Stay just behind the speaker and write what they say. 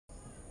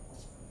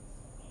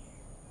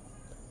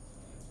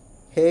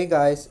Hey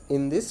guys,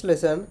 in this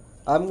lesson,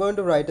 I'm going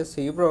to write a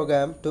C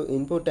program to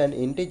input an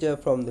integer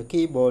from the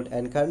keyboard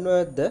and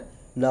convert the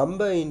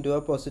number into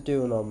a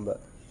positive number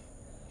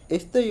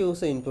if the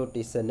user input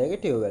is a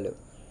negative value.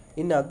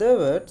 In other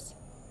words,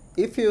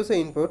 if user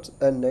inputs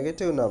a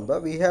negative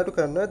number, we have to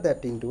convert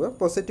that into a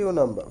positive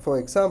number. For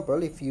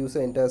example, if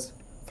user enters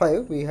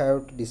 5, we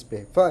have to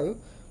display 5,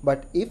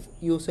 but if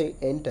user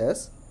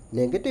enters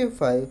negative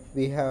 5,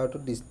 we have to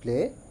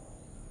display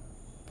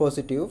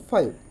positive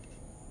 5.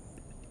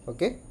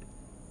 Okay,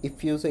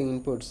 if user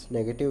inputs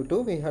negative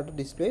 2, we have to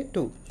display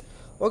 2.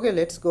 Okay,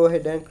 let's go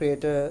ahead and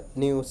create a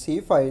new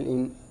C file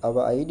in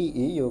our IDE.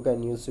 You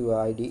can use your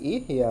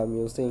IDE. Here I'm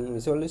using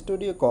Visual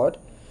Studio Code.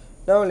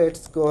 Now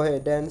let's go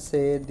ahead and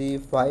say the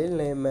file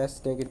name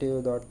as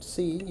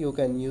negative.c. You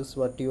can use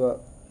what you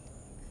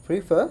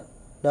prefer.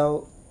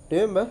 Now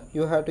remember,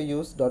 you have to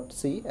use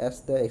 .c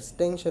as the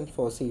extension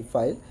for C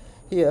file.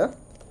 Here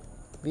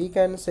we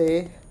can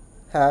say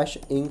hash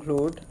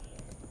include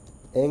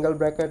angle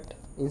bracket,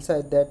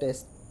 inside that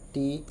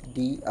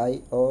stdio.h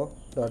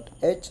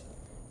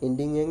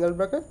ending angle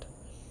bracket.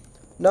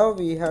 Now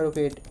we have to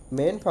create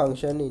main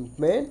function in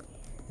main,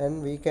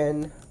 and we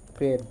can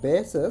create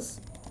braces.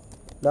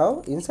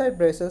 Now inside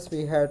braces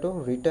we have to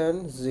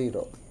return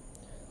 0.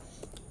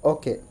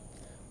 Okay,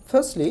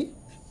 firstly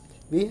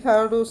we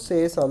have to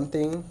say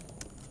something.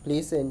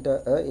 Please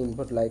enter a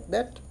input like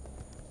that.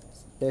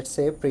 Let's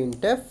say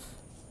printf,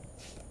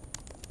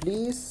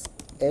 please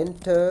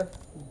enter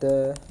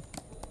the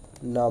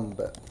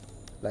number,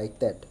 like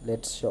that.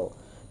 Let's show.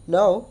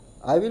 Now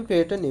I will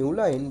create a new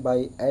line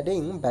by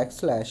adding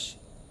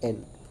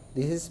 \n.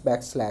 This is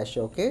backslash,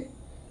 okay,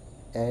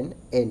 and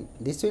n.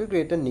 This will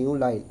create a new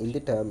line in the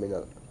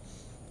terminal.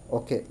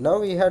 Okay, now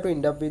we have to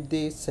end up with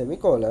the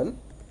semicolon.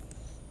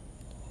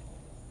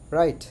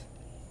 Right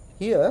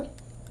here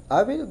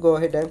I will go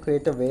ahead and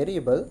create a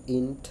variable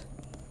int,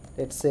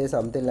 let's say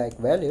something like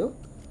value.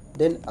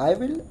 Then I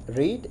will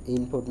read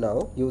input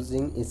now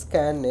using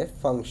scanf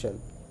function.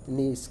 In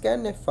the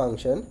scanf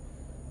function,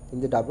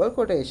 in the double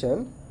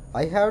quotation,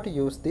 I have to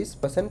use this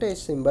percentage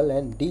symbol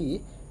and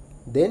d.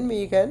 Then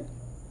we can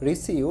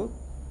receive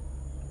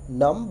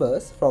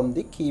numbers from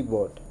the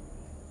keyboard.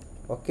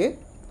 Okay,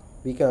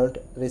 we cannot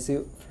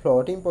receive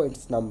floating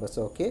points numbers.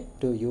 Okay,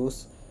 to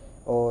use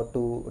or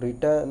to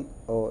return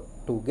or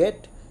to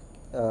get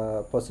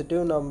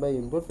positive number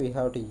input, we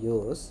have to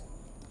use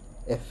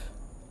f.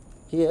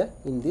 Here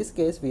in this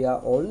case we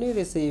are only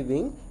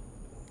receiving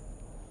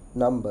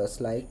numbers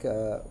like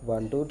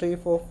 1 2 3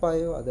 4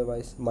 5,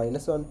 otherwise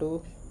minus 1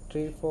 2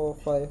 3 4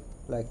 5,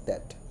 like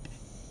that.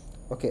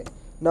 Okay,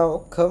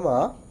 now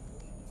comma.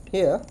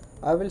 Here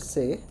I will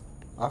say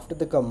after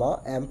the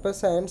comma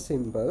ampersand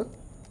symbol.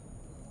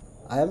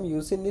 I am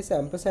using this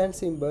ampersand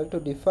symbol to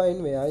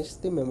define where is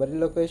the memory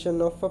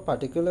location of a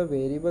particular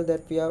variable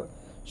that we are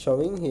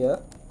showing here.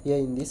 Here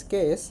in this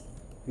case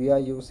we are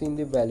using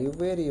the value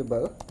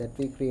variable that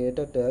we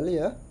created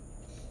earlier.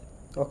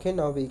 Okay,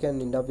 now we can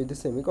end up with the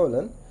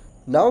semicolon.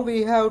 Now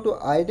we have to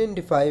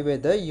identify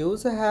whether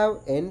user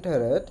have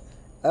entered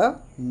a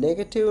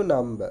negative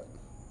number.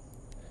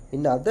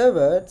 In other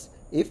words,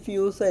 if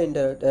user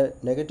entered a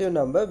negative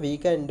number, we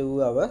can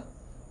do our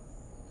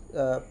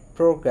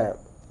program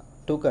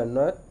to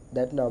convert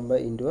that number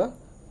into a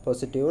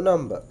positive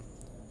number.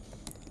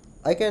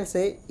 I can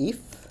say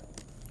if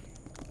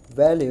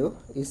value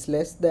is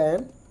less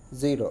than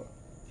 0.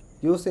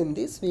 Using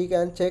this we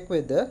can check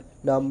whether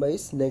number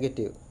is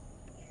negative.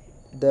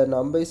 The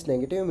number is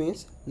negative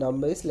means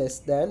number is less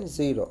than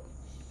 0.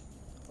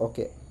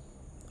 Okay,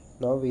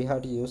 now we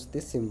have to use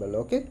this symbol.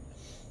 Okay,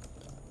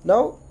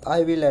 now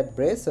I will add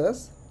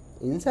braces.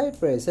 Inside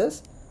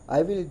braces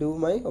I will do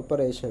my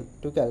operation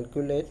to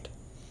calculate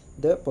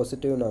the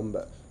positive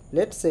number.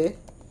 Let's say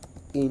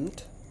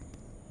int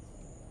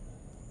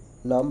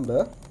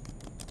number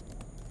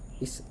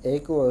is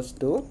equals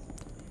to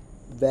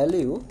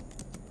value.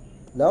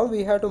 Now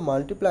we have to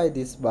multiply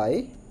this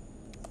by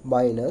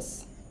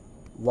minus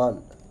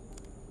 1.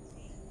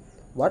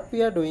 What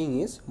we are doing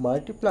is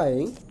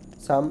multiplying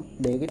some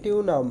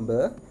negative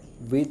number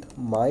with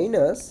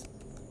minus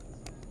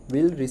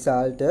will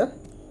result a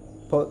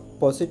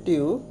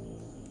positive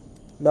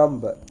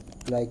number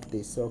like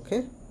this.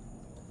 Okay,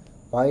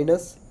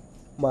 minus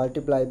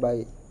multiplied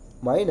by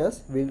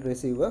minus will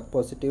receive a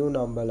positive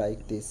number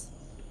like this.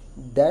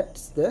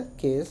 That's the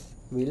case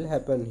will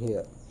happen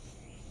here.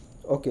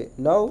 Okay,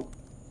 now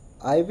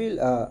I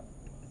will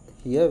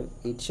here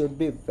it should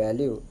be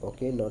value,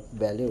 okay, not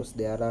values.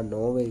 There are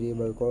no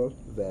variable called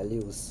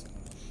values.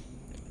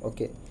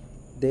 Okay,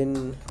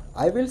 then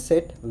I will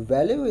set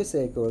value is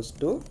equals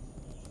to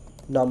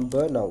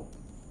number now.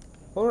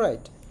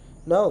 Alright,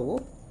 now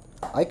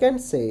I can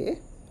say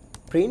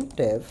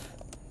printf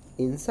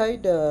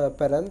inside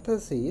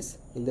parentheses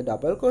in the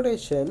double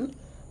quotation.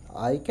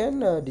 I can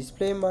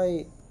display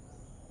my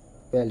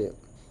value.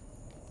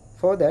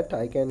 For that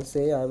I can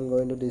say I am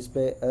going to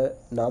display a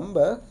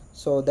number,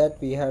 so that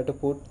we have to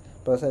put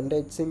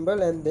percentage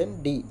symbol and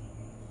then d.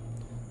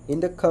 In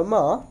the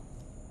comma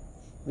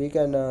we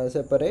can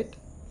separate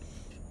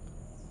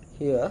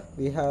here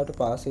we have to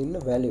pass in a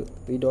value.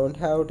 We don't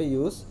have to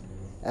use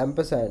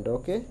ampersand,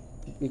 okay,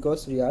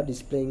 because we are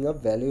displaying a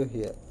value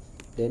here,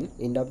 then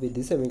end up with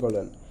the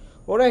semicolon.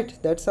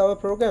 Alright, that's our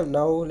program.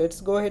 Now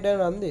let's go ahead and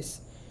run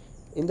this.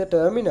 In the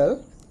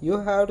terminal you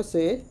have to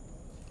say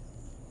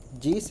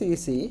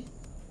gcc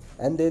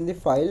and then the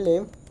file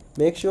name.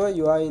 Make sure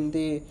you are in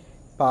the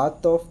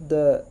path of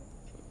the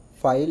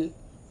file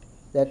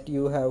that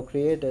you have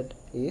created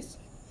is.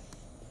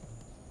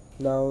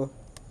 Now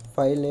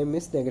file name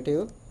is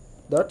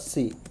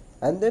negative.c,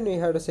 and then we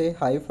have to say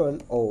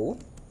 -o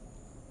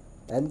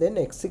and then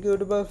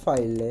executable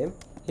file name.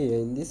 Here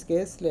in this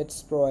case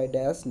let's provide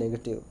as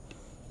negative.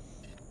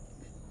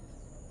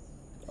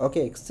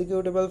 Okay,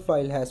 executable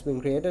file has been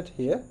created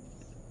here.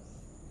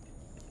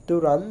 To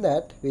run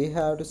that we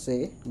have to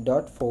say ./.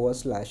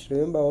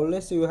 Remember,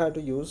 always you have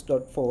to use ./,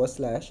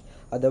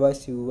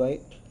 otherwise you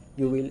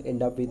will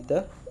end up with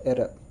the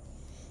error.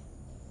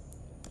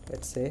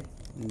 Let's say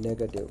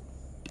negative.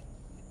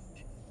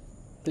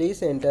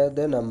 Please enter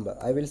the number.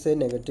 I will say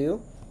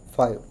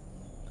 -5.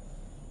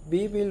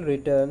 We will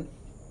return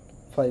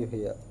 5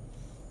 here.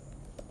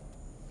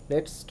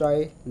 Let's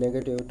try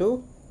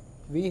 -2.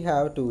 We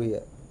have 2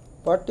 here.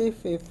 What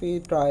if we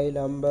try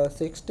number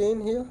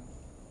 16 here?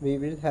 We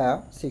will have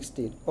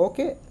 16.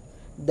 Okay,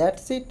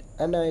 that's it,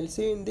 and I'll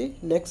see you in the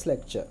next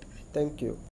lecture. Thank you.